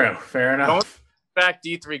 That's true. Fair enough. Don't back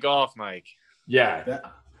D3 golf, Mike. Yeah.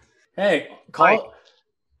 Hey,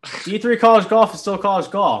 D3 college golf is still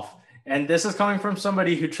college golf. And this is coming from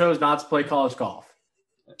somebody who chose not to play college golf.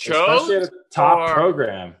 Especially at a top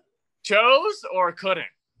program. Chose or couldn't?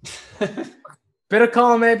 Bit of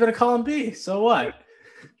column A, bit of column B. So what?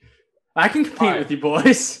 I can compete with you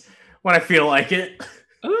boys when I feel like it.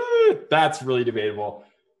 That's really debatable.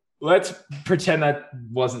 Let's pretend that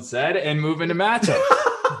wasn't said and move into matchups.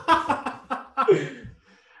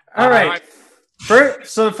 All right.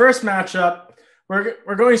 So the first matchup,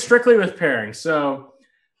 we're going strictly with pairing. So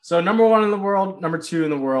number 1 in the world, number 2 in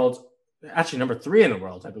the world, actually number 3 in the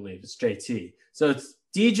world, I believe, is JT. So it's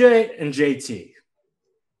DJ and JT.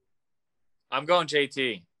 I'm going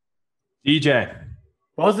JT. DJ.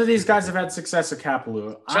 Both of these guys have had success at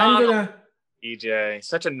Kapalua. I'm gonna DJ.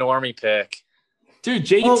 Such a normie pick. Dude,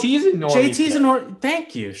 JT's a normie. JT's a normie.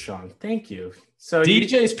 Thank you, Sean. Thank you. So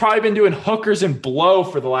DJ's probably been doing hookers and blow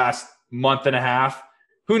for the last month and a half.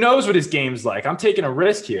 Who knows what his game's like? I'm taking a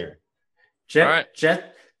risk here. Jet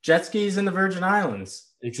skis in the Virgin Islands.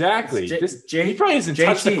 Exactly. He probably hasn't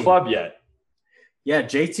touched the club yet. Yeah,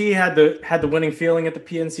 JT had the winning feeling at the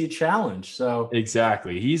PNC Challenge. So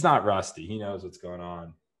exactly, he's not rusty. He knows what's going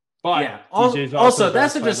on. But yeah, also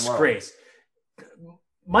that's a disgrace.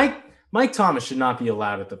 Mike Thomas should not be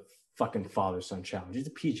allowed at the fucking father-son challenge. He's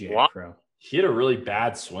a PGA pro. He had a really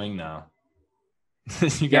bad swing now.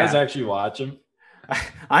 You guys actually watch him?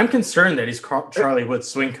 I'm concerned that he's Charlie Wood's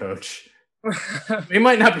swing coach. We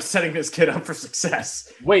might not be setting this kid up for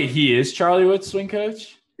success. Wait, he is Charlie Wood's swing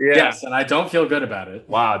coach? Yeah. Yes, and I don't feel good about it.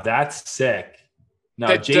 Wow, that's sick. No,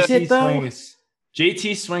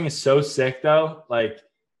 JT's swing is so sick though. Like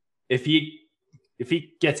if he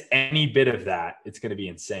gets any bit of that, it's going to be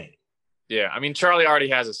insane. Yeah, I mean Charlie already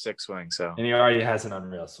has a sick swing, so and he already has an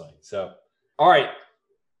unreal swing. So, all right,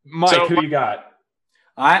 Mike, who you got?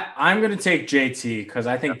 I'm going to take JT because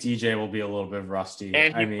I think DJ will be a little bit rusty.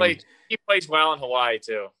 And he plays well in Hawaii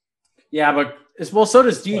too. Yeah, but so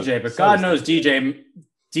does DJ. But God knows DJ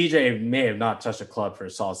may have not touched a club for a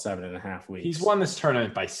solid 7.5 weeks. He's won this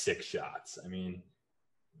tournament by 6 shots. I mean,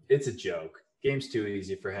 it's a joke. Game's too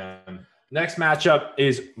easy for him. Next matchup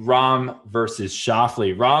is Rahm versus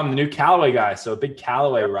Schauffele. Rahm, the new Callaway guy, so a big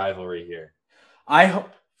Callaway rivalry here.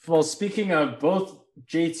 Speaking of both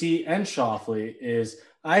JT and Schauffele,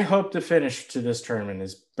 I hope the finish to this tournament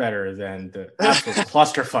is better than the absolute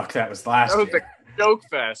clusterfuck that was last year. That was a joke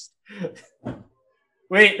fest.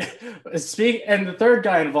 Wait, and the third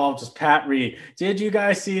guy involved is Pat Reed. Did you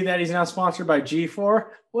guys see that he's now sponsored by G4?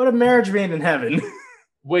 What a marriage made in heaven.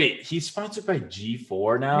 Wait, he's sponsored by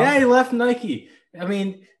G4 now? Yeah, he left Nike. I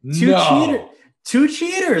mean, two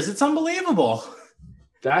cheaters. It's unbelievable.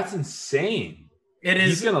 That's insane. It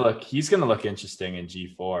is. He's gonna look interesting in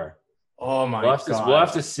G4. Oh my God. We'll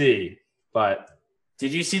have to see. But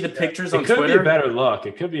did you see the pictures on Twitter? It could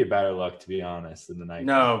be a better look. To be honest, than the Nike.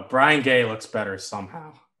 No, Brian Gay looks better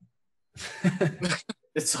somehow.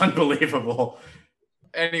 It's unbelievable.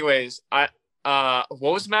 Anyways, what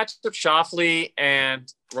was the matchup? Schauffele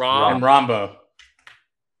and Rahm. And Rombo.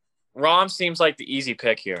 Rahm seems like the easy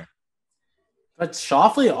pick here. But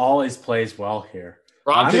Schauffele always plays well here.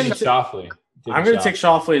 I'm taking Schauffele. I'm going to take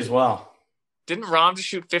Schauffele as well. Didn't Rahm just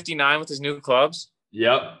shoot 59 with his new clubs?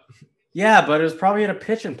 Yep. Yeah, but it was probably at a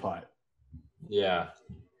pitch and putt. Yeah.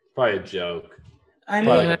 Probably a joke. I mean,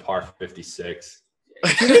 probably like a par 56.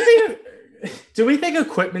 Do we think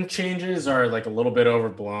equipment changes are like a little bit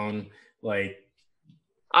overblown? Like,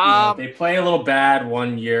 they play a little bad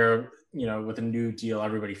one year, with a new deal,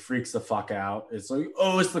 everybody freaks the fuck out. It's like,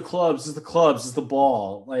 oh, it's the clubs, it's the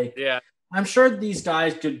ball. Like, yeah, I'm sure these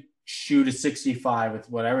guys could shoot a 65 with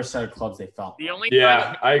whatever set of clubs they felt. The only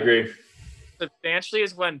I agree. Substantially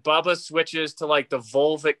is when Bubba switches to like the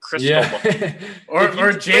Volvic crystal ball.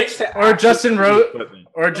 or Justin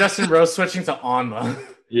Rose switching to Onma.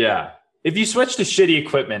 Yeah. If you switch to shitty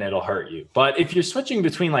equipment, it'll hurt you. But if you're switching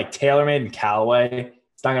between like TaylorMade and Callaway,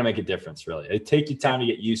 it's not going to make a difference, really. It'd take you time to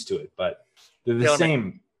get used to it, but they're the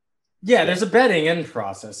same. Yeah, there's a betting in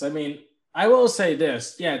process. I mean, I will say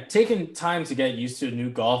this. Yeah, taking time to get used to a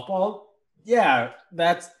new golf ball, yeah,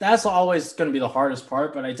 that's always going to be the hardest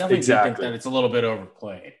part, but I definitely do think that it's a little bit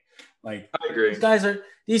overplayed. Like, I agree.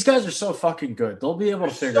 These guys are so fucking good. They'll be able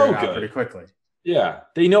to figure it out pretty quickly. Yeah,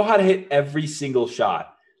 they know how to hit every single shot.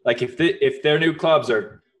 Like if their new clubs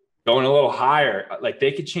are going a little higher, like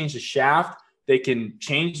they could change the shaft, they can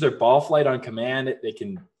change their ball flight on command, they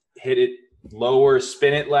can hit it lower,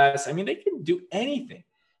 spin it less. I mean, they can do anything.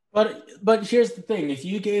 But here's the thing: if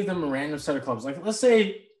you gave them a random set of clubs, like let's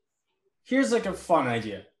say, here's like a fun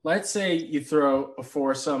idea. Let's say you throw a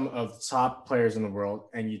foursome of the top players in the world,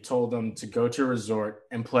 and you told them to go to a resort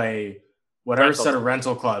and play whatever set of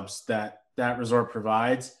rental clubs that resort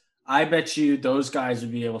provides. I bet you those guys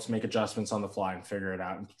would be able to make adjustments on the fly and figure it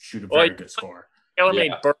out and shoot a very good score.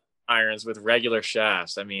 TaylorMade burn irons with regular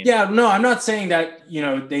shafts. I mean, yeah, no, I'm not saying that,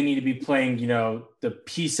 they need to be playing, the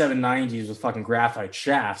P790s with fucking graphite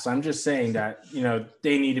shafts. I'm just saying that,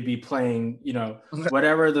 they need to be playing,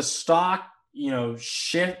 whatever the stock,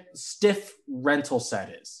 stiff rental set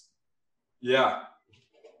is. Yeah.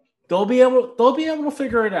 They'll be able to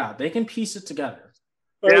figure it out. They can piece it together.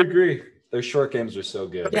 I agree. Their short games are so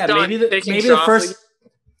good. Yeah, maybe the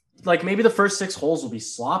first 6 holes will be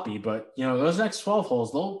sloppy, but those next 12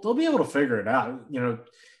 holes they'll be able to figure it out.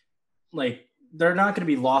 Like they're not going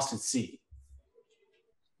to be lost at sea.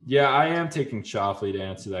 Yeah, I am taking Schauffele to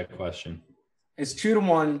answer that question. It's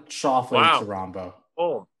 2-1 Schauffele to Rombo.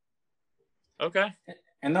 Oh, okay.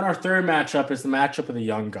 And then our third matchup is the matchup of the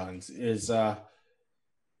young guns. Is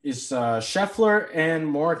Scheffler and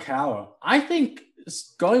Morikawa. I think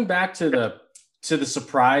going back to the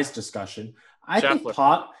surprise discussion, I think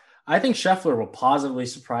Scheffler will positively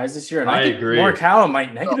surprise this year, and I think agree. Morikawa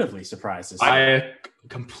might negatively surprise this year. I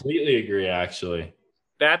completely agree. Actually,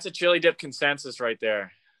 that's a chili dip consensus right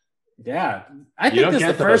there. Yeah, I think this is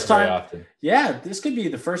the first time. Yeah, this could be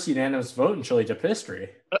the first unanimous vote in chili dip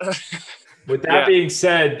history. With that being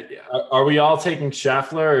said, are we all taking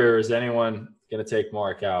Scheffler, or is anyone going to take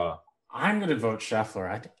Morikawa? I'm going to vote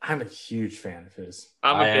Scheffler. I'm a huge fan of his.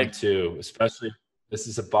 I am too, especially this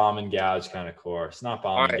is a bomb and gouge kind of course. Not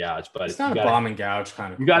bomb and gouge, but it's not a bomb and gouge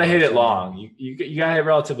kind of. You got to hit it long. You got to hit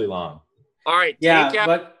relatively long. All right.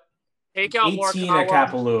 But take out 18 Morikawa. At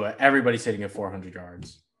Kapalua. Everybody's hitting at 400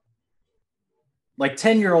 yards. Like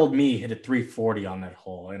 10-year-old me hit a 340 on that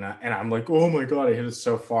hole, and I'm like, oh my god, I hit it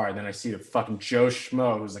so far. And then I see the fucking Joe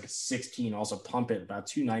Schmo, who's like a 16, also pump it about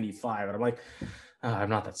 295, and I'm like, I'm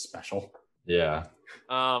not that special. Yeah.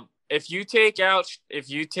 If you take out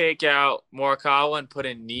Morikawa and put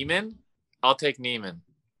in Neiman, I'll take Neiman.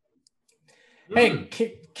 Hey,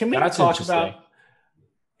 can we talk about?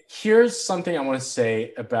 Here's something I want to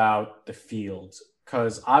say about the field,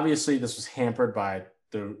 because obviously this was hampered by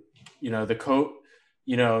the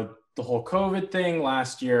whole COVID thing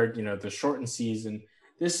last year. The shortened season.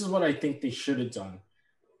 This is what I think they should have done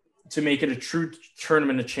to make it a true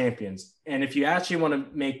tournament of champions. And if you actually want to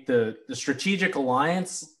make the strategic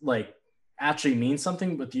alliance like actually mean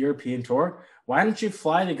something with the European Tour, why don't you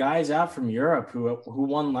fly the guys out from Europe who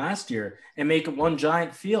won last year and make it one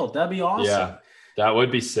giant field? That'd be awesome. Yeah, that would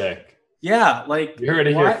be sick. Yeah, like You heard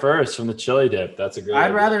it here first from the Chili Dip. That's a great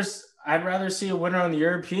I'd idea. rather see a winner on the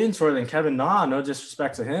European tour than Kevin Na. No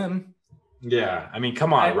disrespect to him. Yeah, I mean,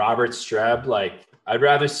 come on, Robert Streb. Like, I'd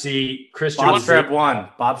rather see Christian. Bob Streb won.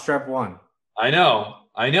 Bob Streb won. I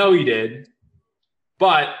know he did,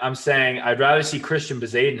 but I'm saying I'd rather see Christian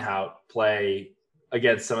Bezuidenhout play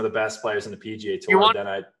against some of the best players in the PGA Tour than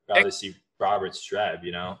I'd rather see Robert Streb.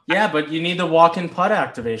 You know? Yeah, but you need the walk-in putt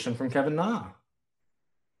activation from Kevin Na.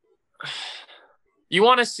 You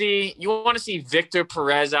want to see Victor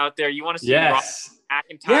Perez out there. You want to see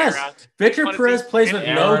McIntyre out there. Victor Perez plays with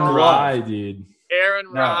no glove. Rye, dude. Aaron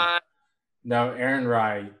Rye. No, Aaron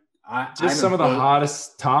Rye. Just some of the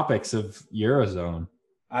hottest topics of Eurozone.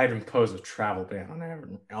 I'd impose a travel ban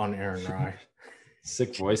on Aaron Rye.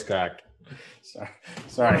 Sick voice crack.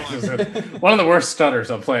 Sorry. One of the worst stutters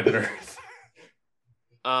on planet Earth.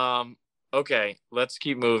 Okay, let's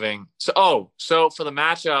keep moving. So for the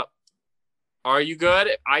matchup, are you good?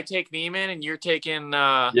 I take Neiman and you're taking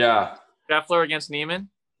Scheffler against Neiman?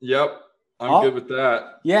 Yep. I'm good with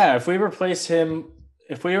that. Yeah, if we replace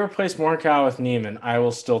Morikawa with Neiman, I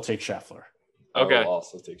will still take Scheffler. Okay. I will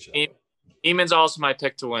also take Scheffler. Neiman's also my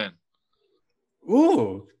pick to win.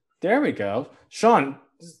 Ooh, there we go. Sean,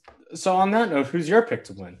 so on that note, who's your pick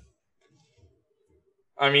to win?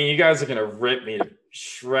 I mean, you guys are going to rip me to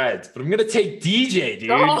shreds, but I'm going to take DJ, dude.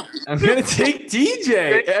 No. I'm going to take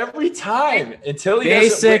DJ every time until he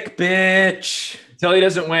doesn't win. Bitch. Until he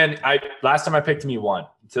doesn't win. Last time I picked him, he won.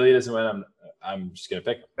 Until he doesn't win, I'm just going to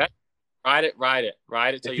pick him. Ride it.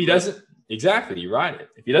 If he doesn't, exactly, you ride it.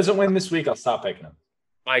 If he doesn't win this week, I'll stop picking him.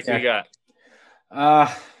 Mike, who you got?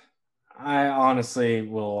 I honestly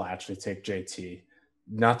will actually take JT.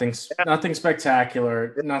 Nothing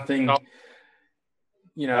spectacular. Nothing.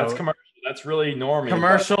 You know, that's commercial. That's really normal.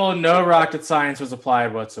 Commercial. No rocket science was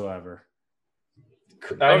applied whatsoever.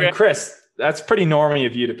 I mean, Chris, that's pretty normal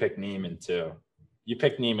of you to pick Neiman too. You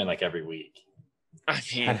pick Neiman like every week. I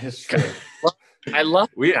mean, that is true. I love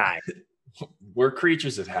the guy. We're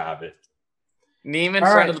creatures of habit. Neiman,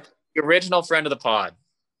 the original friend of the pod.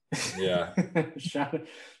 Yeah.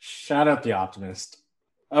 Shout out the optimist.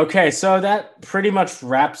 Okay, so that pretty much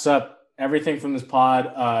wraps up everything from this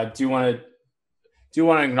pod. Do want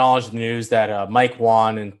to acknowledge the news that Mike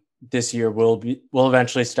Whan and this year will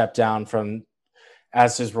eventually step down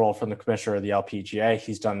as his role from the commissioner of the LPGA.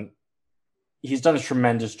 He's done a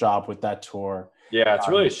tremendous job with that tour. Yeah, it's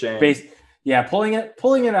really a shame. Pulling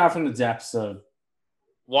it out from the depths of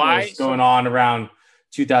what's going on around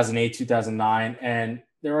 2008, 2009, and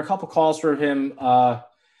there were a couple calls for him,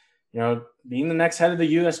 being the next head of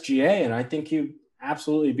the USGA, and I think he'd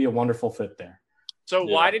absolutely be a wonderful fit there. So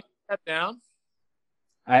why did he step down?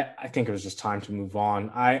 I think it was just time to move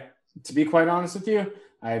on. To be quite honest with you,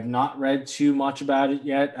 I have not read too much about it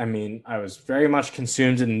yet. I mean, I was very much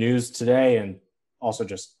consumed in the news today and also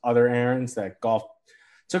just other errands that golf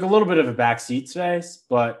took a little bit of a backseat today,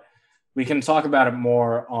 but we can talk about it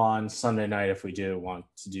more on Sunday night if we do want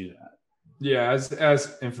to do that. Yeah,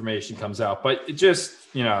 as information comes out. But it just,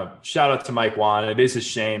 shout out to Mike Whan. It is a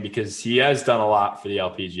shame because he has done a lot for the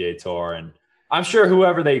LPGA Tour. And I'm sure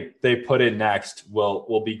whoever they put in next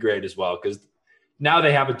will be great as well because now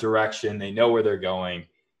they have a direction. They know where they're going.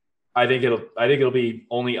 I think it'll be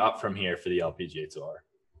only up from here for the LPGA Tour.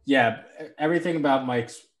 Yeah, everything about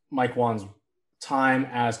Mike Whan's time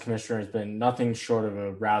as commissioner has been nothing short of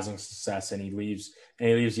a rousing success, and he leaves the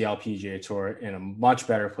LPGA Tour in a much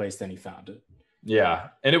better place than he found it. Yeah,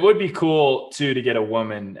 and it would be cool too to get a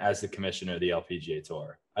woman as the commissioner of the LPGA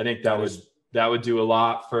Tour. I think that would do a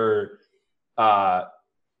lot for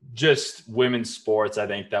just women's sports. I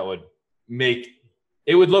think that would make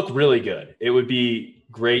it would look really good. It would be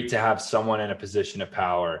great to have someone in a position of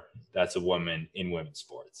power that's a woman in women's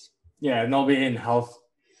sports. Yeah, and they'll be in health.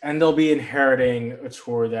 And they'll be inheriting a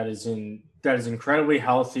tour that is incredibly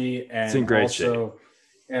healthy and it's in great shape.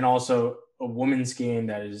 And also a women's game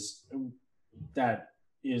that is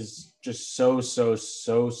just so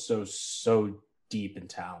deep in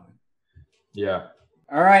talent. Yeah.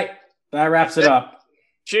 All right, that wraps it up.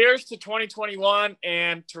 Cheers to 2021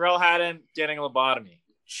 and Terrell Haddon getting a lobotomy.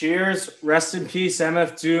 Cheers. Rest in peace,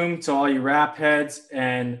 MF Doom, to all you rap heads,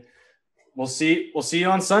 and we'll see you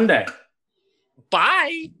on Sunday.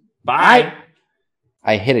 Bye.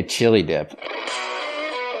 I hit a chili dip.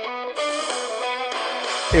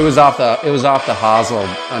 It was off the hosel.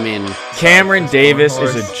 I mean, Cameron Davis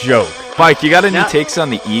is a joke. Mike, you got any takes on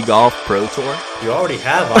the eGolf Pro Tour? You already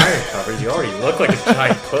have iron covers. You already look like a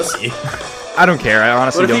giant pussy. I don't care. I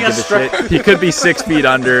honestly don't give a shit. He could be 6 feet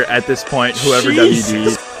under at this point, whoever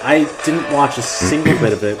WD. I didn't watch a single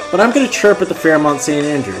bit of it, but I'm going to chirp at the Fairmont St.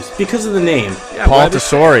 Andrews because of the name. Yeah, Paul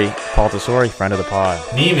Tesori, friend of the pod.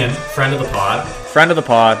 Neiman, friend of the pod. Friend of the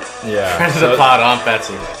pod. Yeah. Friend of the pod, Aunt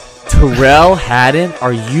Betsy. Terrell Haddon?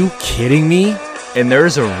 Are you kidding me? And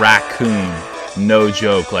there's a raccoon, no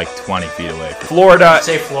joke, like 20 feet away. Florida.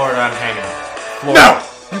 Say Florida, I'm hanging up.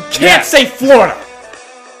 No! You can't say Florida!